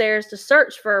goes upstairs to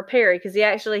search for Perry because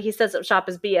he sets up shop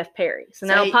as B.F. Perry. So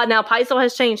now Peitzel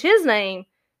has changed his name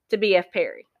to B.F.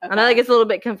 Perry. Okay. I know that gets a little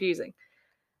bit confusing.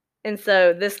 And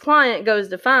so this client goes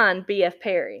to find B.F.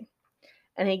 Perry.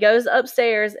 And he goes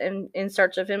upstairs in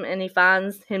search of him, and he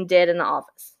finds him dead in the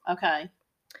office. Okay.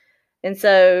 And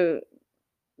so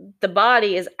the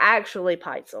body is actually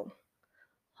Peitzel.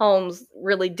 Holmes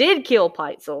really did kill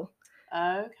Peitzel.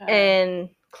 Okay. And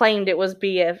claimed it was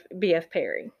B.F.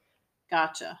 Perry.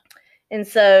 Gotcha. And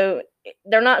so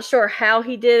they're not sure how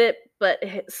he did it, but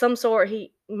some sort,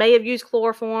 he may have used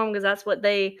chloroform because that's what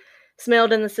they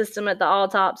smelled in the system at the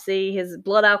autopsy. His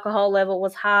blood alcohol level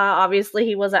was high. Obviously,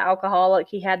 he was an alcoholic.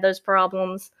 He had those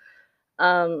problems.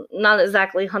 Not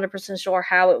exactly 100% sure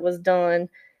how it was done,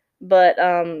 but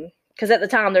because at the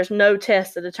time there's no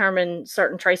test to determine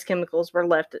certain trace chemicals were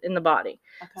left in the body.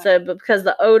 Okay. So because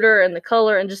the odor and the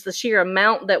color and just the sheer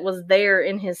amount that was there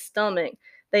in his stomach,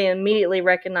 they immediately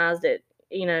recognized it,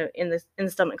 in the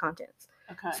stomach contents.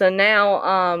 Okay. So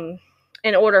now,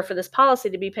 in order for this policy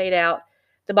to be paid out,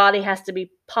 the body has to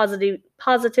be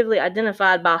positively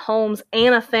identified by Holmes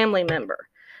and a family member.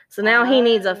 So now he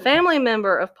needs a family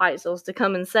member of Peitzel's to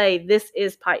come and say, this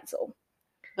is Peitzel.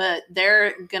 But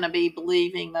they're going to be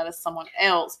believing that it's someone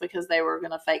else because they were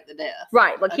going to fake the death.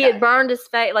 Right. Like he had burned his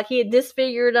face, like he had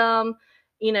disfigured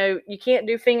you can't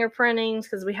do fingerprintings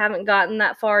because we haven't gotten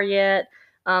that far yet.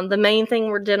 The main thing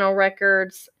were dental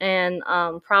records and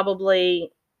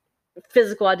probably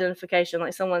physical identification,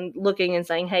 like someone looking and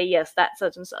saying, hey, yes, that's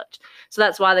such and such. So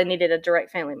that's why they needed a direct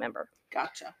family member.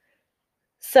 Gotcha.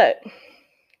 So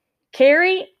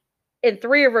Carrie and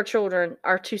 3 of her children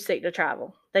are too sick to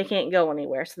travel. They can't go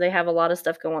anywhere. So they have a lot of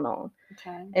stuff going on.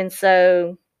 Okay. And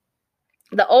so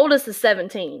the oldest is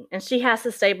 17, and she has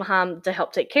to stay behind to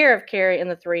help take care of Carrie and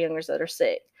the 3 youngers that are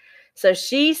sick. So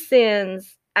she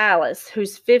sends Alice,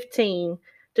 who's 15,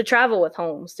 to travel with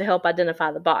Holmes to help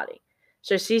identify the body.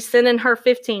 So she's sending her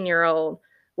 15-year-old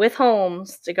with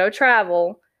Holmes to go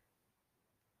travel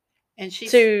and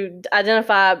to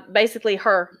identify basically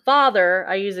her father.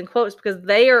 I use in quotes because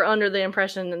they are under the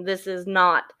impression that this is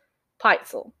not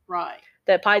Peitzel. Right.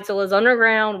 That Peitzel is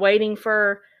underground waiting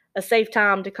for a safe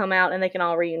time to come out and they can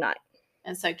all reunite.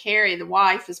 And so Carrie, the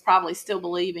wife, is probably still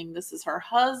believing this is her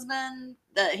husband,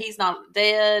 that he's not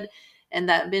dead, and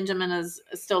that Benjamin is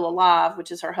still alive,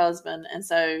 which is her husband. And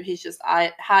so he's just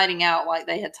hiding out like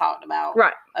they had talked about.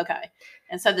 Right. Okay.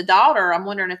 And so the daughter, I'm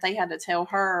wondering if they had to tell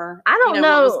her I don't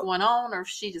know what was going on, or if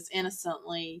she just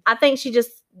innocently. I think she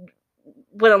just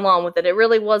went along with it. It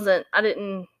really wasn't, I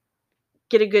didn't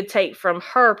get a good take from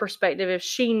her perspective if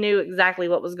she knew exactly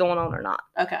what was going on or not.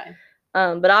 Okay.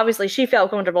 But obviously she felt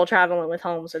comfortable traveling with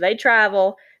Holmes. So they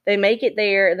travel, they make it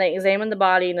there, and they examine the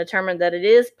body and determine that it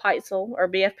is Peitzel or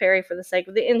B.F. Perry for the sake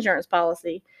of the insurance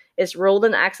policy. It's ruled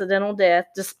an accidental death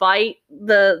despite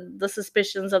the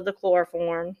suspicions of the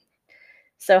chloroform.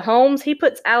 So Holmes, he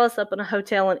puts Alice up in a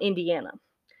hotel in Indiana.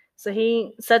 So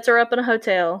he sets her up in a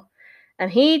hotel,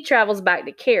 and he travels back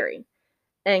to Carrie.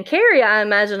 And Carrie, I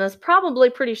imagine, is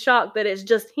probably pretty shocked that it's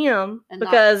just him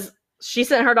because she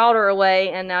sent her daughter away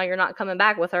and now you're not coming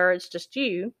back with her. It's just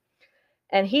you.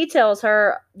 And he tells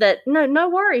her that, no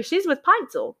worry. She's with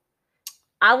Peitzel.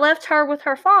 I left her with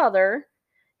her father.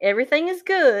 Everything is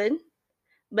good.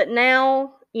 But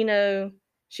now,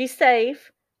 she's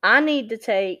safe. I need to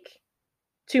take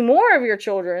 2 more of your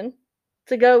children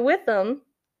to go with them.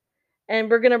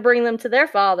 And we're going to bring them to their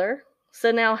father. So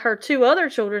now her 2 other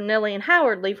children, Nellie and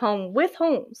Howard, leave home with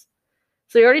Holmes.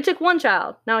 So he already took 1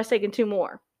 child. Now he's taking 2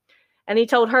 more. And he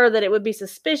told her that it would be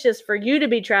suspicious for you to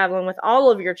be traveling with all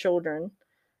of your children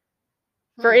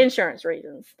for insurance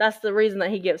reasons. That's the reason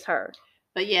that he gives her.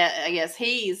 But yeah, I guess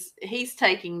he's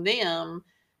taking them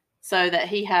so that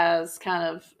he has kind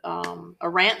of a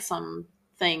ransom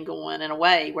thing going in a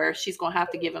way where she's going to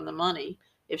have to give him the money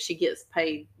if she gets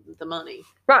paid the money.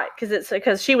 Right,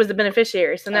 because she was the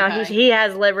beneficiary. So now he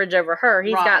has leverage over her.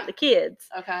 He's got the kids.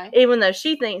 Okay. Even though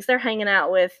she thinks they're hanging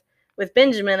out with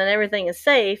Benjamin and everything is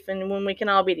safe, and when we can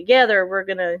all be together, we're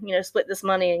going to, split this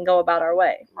money and go about our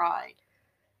way. Right.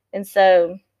 And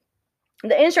so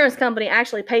the insurance company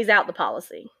actually pays out the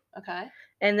policy. Okay.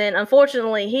 And then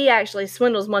unfortunately, he actually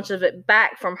swindles much of it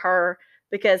back from her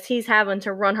because he's having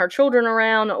to run her children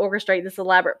around and orchestrate this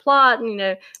elaborate plot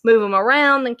and, move them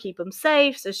around and keep them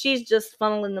safe. So she's just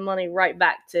funneling the money right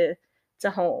back to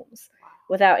Holmes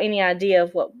without any idea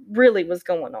of what really was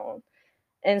going on.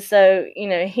 And so,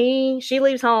 she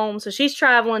leaves home. So she's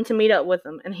traveling to meet up with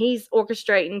him, and he's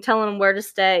orchestrating, telling them where to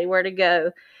stay, where to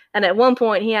go. And at one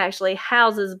point, he actually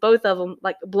houses both of them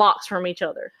like blocks from each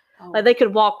other. Oh. Like they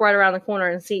could walk right around the corner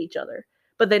and see each other,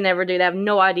 but they never do. They have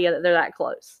no idea that they're that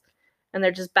close. And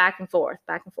they're just back and forth,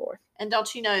 back and forth. And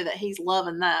don't you know that he's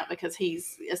loving that because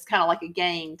it's kind of like a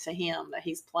game to him that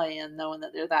he's playing, knowing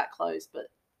that they're that close, but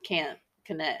can't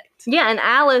connect. Yeah. And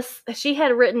Alice, she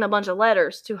had written a bunch of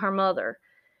letters to her mother.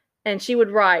 And she would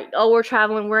write, oh, we're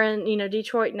traveling, we're in,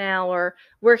 Detroit now, or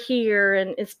we're here,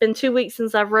 and it's been 2 weeks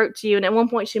since I've wrote to you. And at one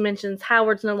point she mentions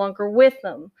Howard's no longer with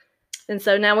them. And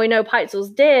so now we know Peitzel's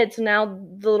dead, so now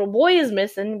the little boy is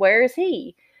missing. Where is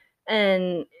he?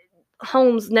 And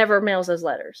Holmes never mails those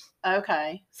letters.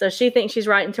 Okay. So she thinks she's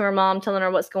writing to her mom, telling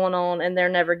her what's going on, and they're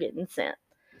never getting sent.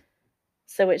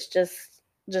 So it's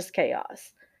just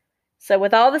chaos. So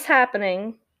with all this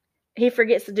happening, he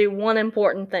forgets to do one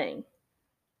important thing.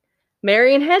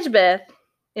 Marion Hedgebeth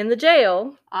in the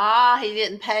jail. He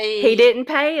didn't pay. He didn't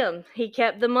pay him. He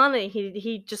kept the money.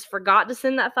 He just forgot to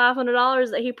send that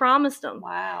 $500 that he promised him.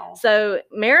 Wow. So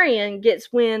Marion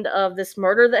gets wind of this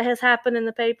murder that has happened in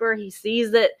the paper. He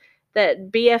sees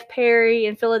that B.F. Perry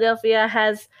in Philadelphia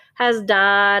has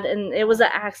died, and it was an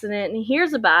accident, and he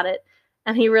hears about it,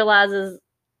 and he realizes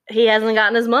he hasn't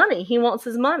gotten his money. He wants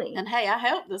his money. And hey, I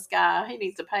helped this guy. He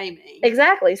needs to pay me.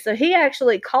 Exactly. So he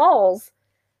actually calls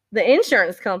the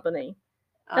insurance company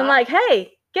and like,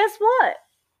 hey, guess what?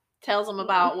 Tells them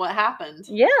about what happened.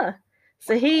 Yeah.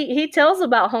 So he tells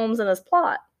about Holmes and his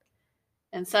plot.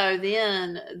 And so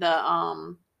then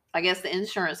I guess the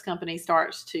insurance company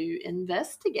starts to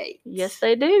investigate. Yes,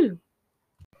 they do.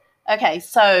 Okay,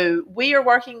 so we are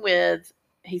working with,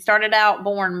 he started out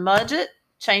born Mudgett,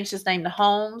 changed his name to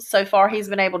Holmes. So far, he's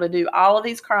been able to do all of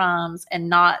these crimes and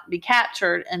not be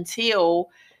captured until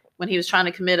when he was trying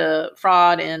to commit a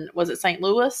fraud in, was it St.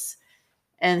 Louis?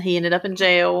 And he ended up in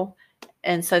jail.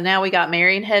 And so now we got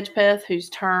Marion Hedgebeth, who's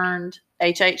turned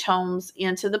H.H. Holmes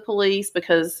into the police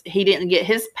because he didn't get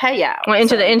his payout. Well,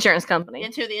 into the insurance company.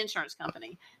 Into the insurance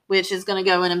company, which is going to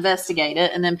go and investigate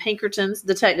it. And then Pinkerton's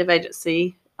detective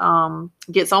agency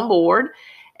gets on board.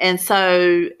 And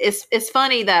so it's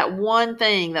funny that one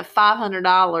thing, that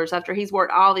 $500 after he's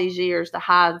worked all these years to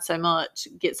hide so much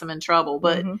gets him in trouble.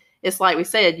 But it's like we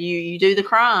said, you do the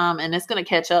crime and it's going to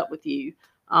catch up with you.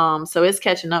 So it's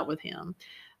catching up with him.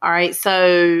 All right.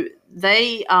 So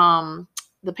they,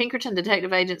 the Pinkerton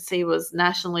Detective Agency was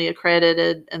nationally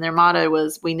accredited, and their motto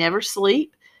was, "We never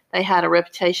sleep." They had a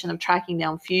reputation of tracking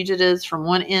down fugitives from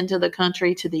one end of the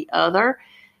country to the other.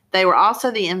 They were also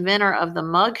the inventor of the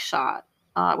mugshot,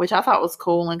 which I thought was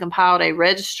cool, and compiled a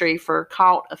registry for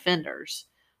caught offenders.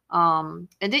 And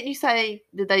didn't you say,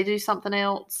 did they do something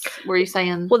else? Were you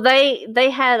saying? Well, they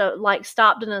had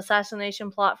stopped an assassination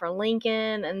plot for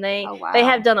Lincoln, and they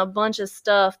have done a bunch of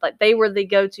stuff. Like, they were the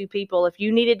go-to people. If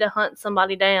you needed to hunt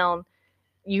somebody down,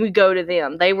 you would go to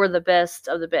them. They were the best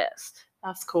of the best.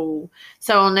 That's cool.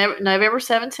 So on November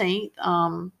 17th,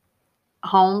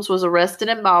 Holmes was arrested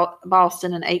in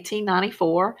Boston in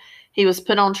 1894. He was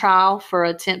put on trial for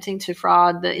attempting to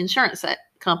fraud the insurance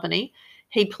company.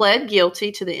 He pled guilty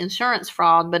to the insurance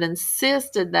fraud, but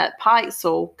insisted that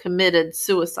Peitzel committed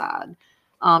suicide.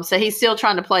 So he's still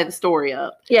trying to play the story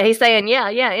up. Yeah, he's saying,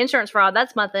 yeah, insurance fraud,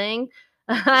 that's my thing.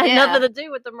 I had nothing to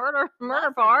do with the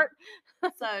murder part.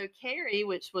 So Carrie,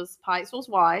 which was Peitzel's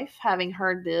wife, having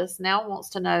heard this, now wants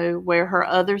to know where her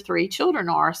other 3 children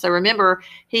are. So remember,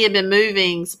 he had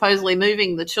been supposedly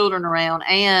moving the children around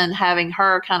and having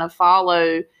her kind of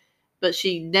follow, but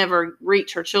she never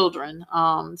reached her children.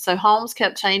 So Holmes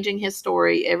kept changing his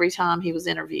story every time he was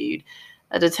interviewed.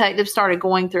 A detective started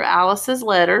going through Alice's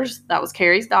letters. That was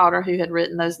Carrie's daughter who had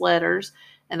written those letters,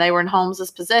 and they were in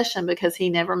Holmes's possession because he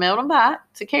never mailed them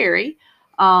back to Carrie,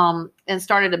 and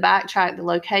started to backtrack the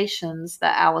locations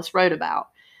that Alice wrote about.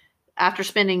 After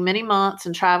spending many months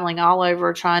and traveling all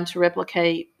over trying to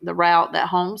replicate the route that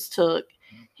Holmes took,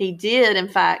 he did, in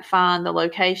fact, find the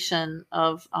location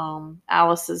of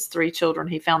Alice's 3 children.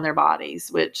 He found their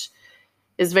bodies, which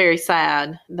is very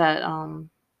sad that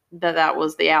that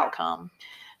was the outcome.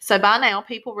 So by now,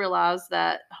 people realize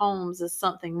that Holmes is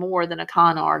something more than a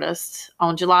con artist.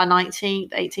 On July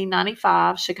 19th,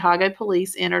 1895, Chicago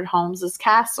police entered Holmes's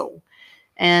castle,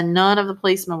 and none of the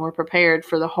policemen were prepared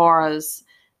for the horrors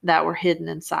that were hidden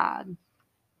inside.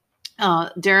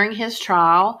 During his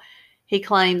trial, he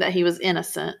claimed that he was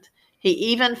innocent. He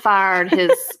even fired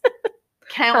his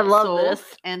counsel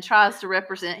and tries to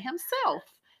represent himself.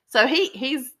 So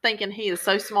he's thinking he is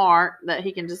so smart that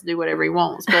he can just do whatever he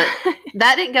wants. But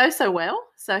that didn't go so well.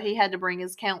 So he had to bring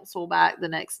his counsel back the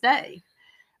next day.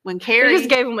 When Carrie, he just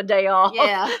gave him a day off.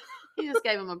 Yeah, he just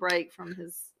gave him a break from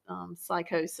his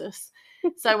psychosis.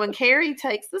 So when Carrie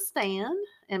takes the stand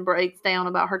and breaks down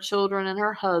about her children and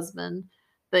her husband,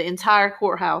 the entire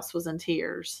courthouse was in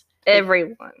tears.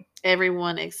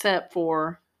 Everyone except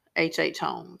for H.H.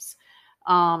 Holmes.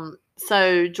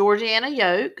 So Georgiana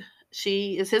Yoke,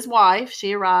 she is his wife.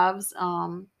 She arrives,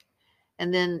 and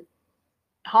then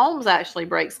Holmes actually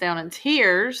breaks down in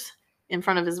tears in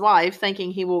front of his wife,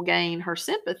 thinking he will gain her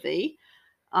sympathy,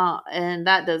 and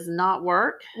that does not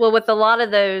work. Well, with a lot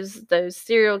of those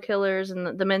serial killers,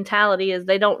 and the mentality is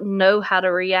they don't know how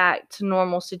to react to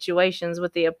normal situations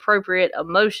with the appropriate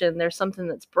emotion. There's something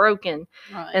that's broken,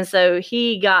 right. And so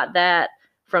he got that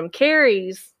from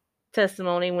Carrie's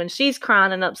testimony when she's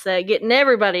crying and upset, getting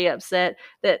everybody upset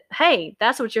that, hey,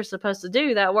 that's what you're supposed to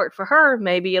do. That worked for her.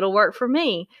 Maybe it'll work for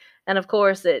me. And of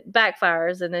course it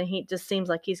backfires. And then he just seems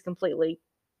like he's completely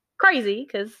crazy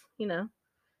because,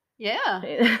 Yeah.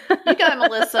 You go,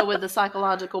 Melissa, with the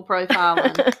psychological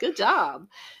profiling. Good job.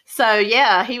 So,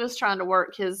 yeah, he was trying to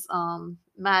work his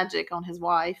magic on his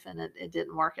wife, and it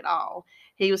didn't work at all.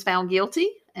 He was found guilty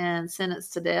and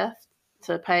sentenced to death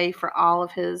to pay for all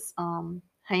of his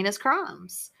heinous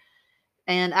crimes.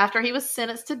 And after he was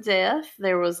sentenced to death,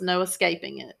 there was no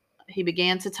escaping it. He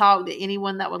began to talk to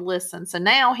anyone that would listen. So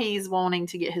now he's wanting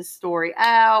to get his story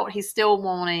out. He's still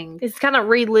wanting. It's kind of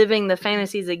reliving the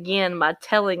fantasies again by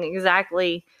telling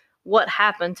exactly what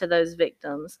happened to those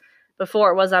victims.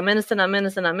 Before it was, I'm innocent, I'm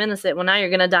innocent, I'm innocent. Well, now you're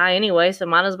going to die anyway, so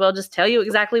might as well just tell you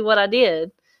exactly what I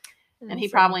did. And he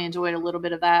probably enjoyed a little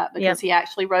bit of that because he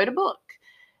actually wrote a book.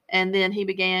 And then he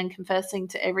began confessing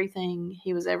to everything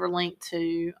he was ever linked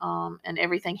to and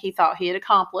everything he thought he had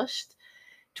accomplished.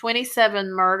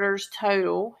 27 murders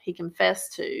total he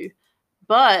confessed to.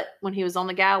 But when he was on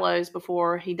the gallows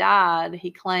before he died,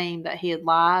 he claimed that he had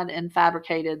lied and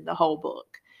fabricated the whole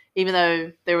book, even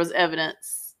though there was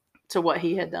evidence to what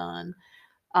he had done.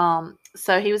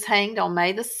 So he was hanged on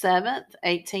May the 7th,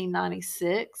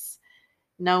 1896.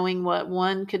 Knowing what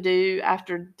one could do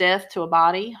after death to a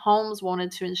body, Holmes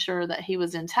wanted to ensure that he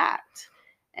was intact,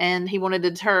 and he wanted to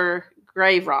deter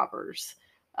grave robbers.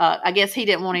 I guess he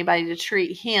didn't want anybody to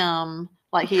treat him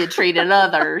like he had treated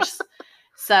others.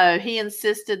 So he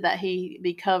insisted that he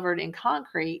be covered in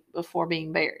concrete before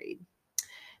being buried.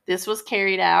 This was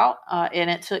carried out, and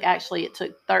it took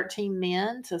 13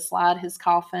 men to slide his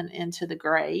coffin into the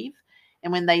grave.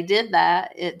 And when they did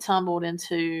that, it tumbled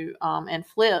into and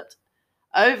flipped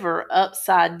over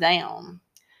upside down.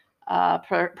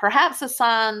 Perhaps a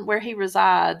sign where he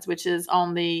resides, which is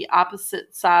on the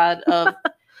opposite side of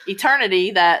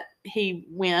eternity that he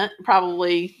went.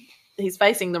 Probably he's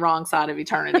facing the wrong side of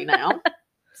eternity now.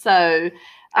 So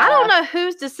I don't know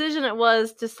whose decision it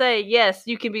was to say, yes,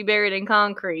 you can be buried in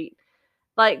concrete.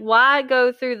 Like, why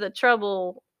go through the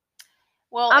trouble?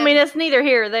 Well, I mean, it's neither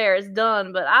here or there. It's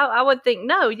done. But I would think,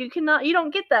 no, you cannot. You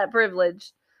don't get that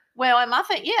privilege. Well, and I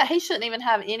think, he shouldn't even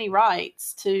have any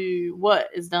rights to what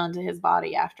is done to his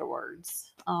body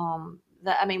afterwards.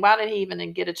 Why did he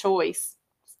even get a choice?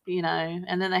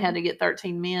 And then they had to get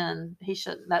 13 men.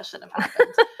 That shouldn't have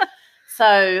happened.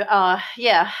 So,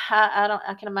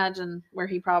 I can imagine where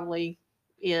he probably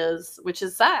is, which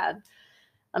is sad.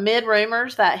 Amid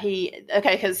rumors that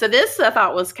so this I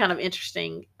thought was kind of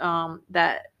interesting,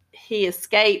 that he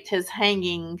escaped his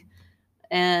hanging,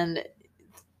 and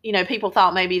people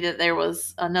thought maybe that there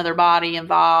was another body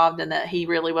involved and that he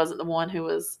really wasn't the one who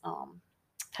was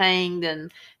hanged.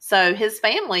 And so his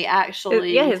family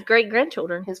actually... Yeah, his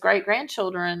great-grandchildren. His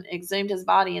great-grandchildren exhumed his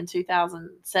body in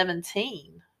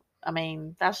 2017. I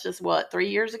mean, that's just, 3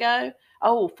 years ago?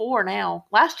 Oh, 4 now.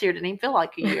 Last year didn't even feel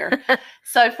like a year.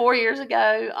 So 4 years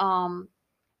ago,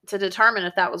 to determine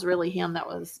if that was really him that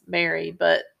was buried.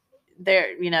 But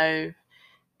there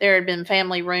had been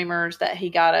family rumors that he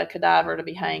got a cadaver to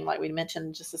be hanged, like we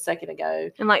mentioned just a second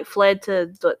ago. And fled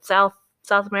to South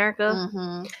America.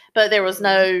 Mm-hmm. But there was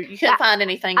you couldn't find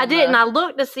anything. I didn't. I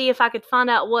looked to see if I could find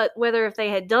out whether if they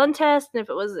had done tests and if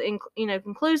it was,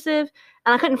 conclusive.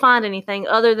 And I couldn't find anything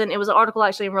other than it was an article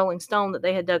actually in Rolling Stone that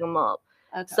they had dug them up.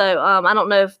 Okay. So I don't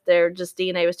know if their just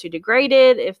DNA was too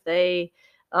degraded, if they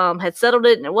had settled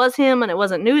it and it was him and it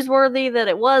wasn't newsworthy that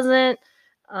it wasn't.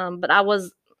 But I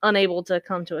was unable to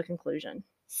come to a conclusion.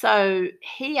 So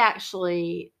he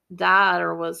actually died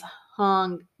or was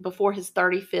hung before his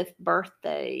 35th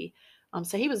birthday.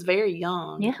 So he was very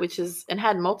young, and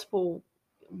had multiple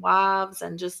wives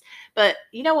but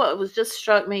what was just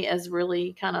struck me as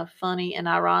really kind of funny and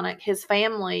ironic. His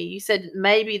family, you said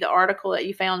maybe the article that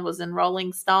you found was in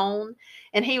Rolling Stone,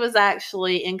 and he was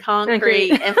actually in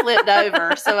concrete and flipped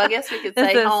over. So I guess we could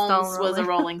say Holmes was a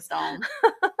Rolling Stone.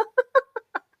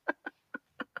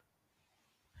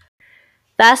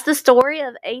 That's the story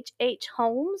of H.H.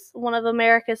 Holmes, one of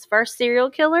America's first serial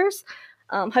killers.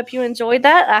 Hope you enjoyed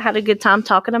that. I had a good time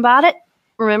talking about it.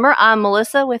 Remember, I'm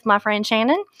Melissa with my friend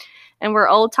Shannon, and we're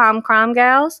Old Time Crime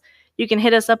Gals. You can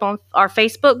hit us up on our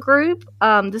Facebook group.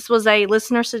 This was a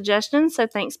listener suggestion, so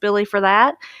thanks, Billy, for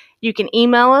that. You can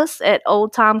email us at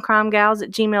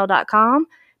oldtimecrimegals@gmail.com.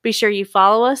 Be sure you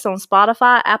follow us on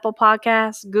Spotify, Apple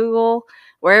Podcasts, Google,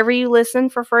 wherever you listen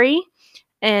for free.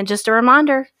 And just a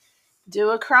reminder,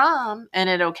 do a crime, and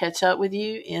it'll catch up with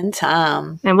you in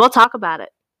time. And we'll talk about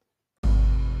it.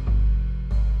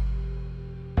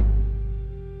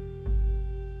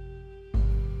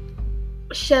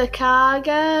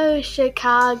 Chicago,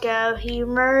 Chicago. He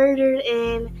murdered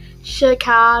in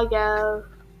Chicago.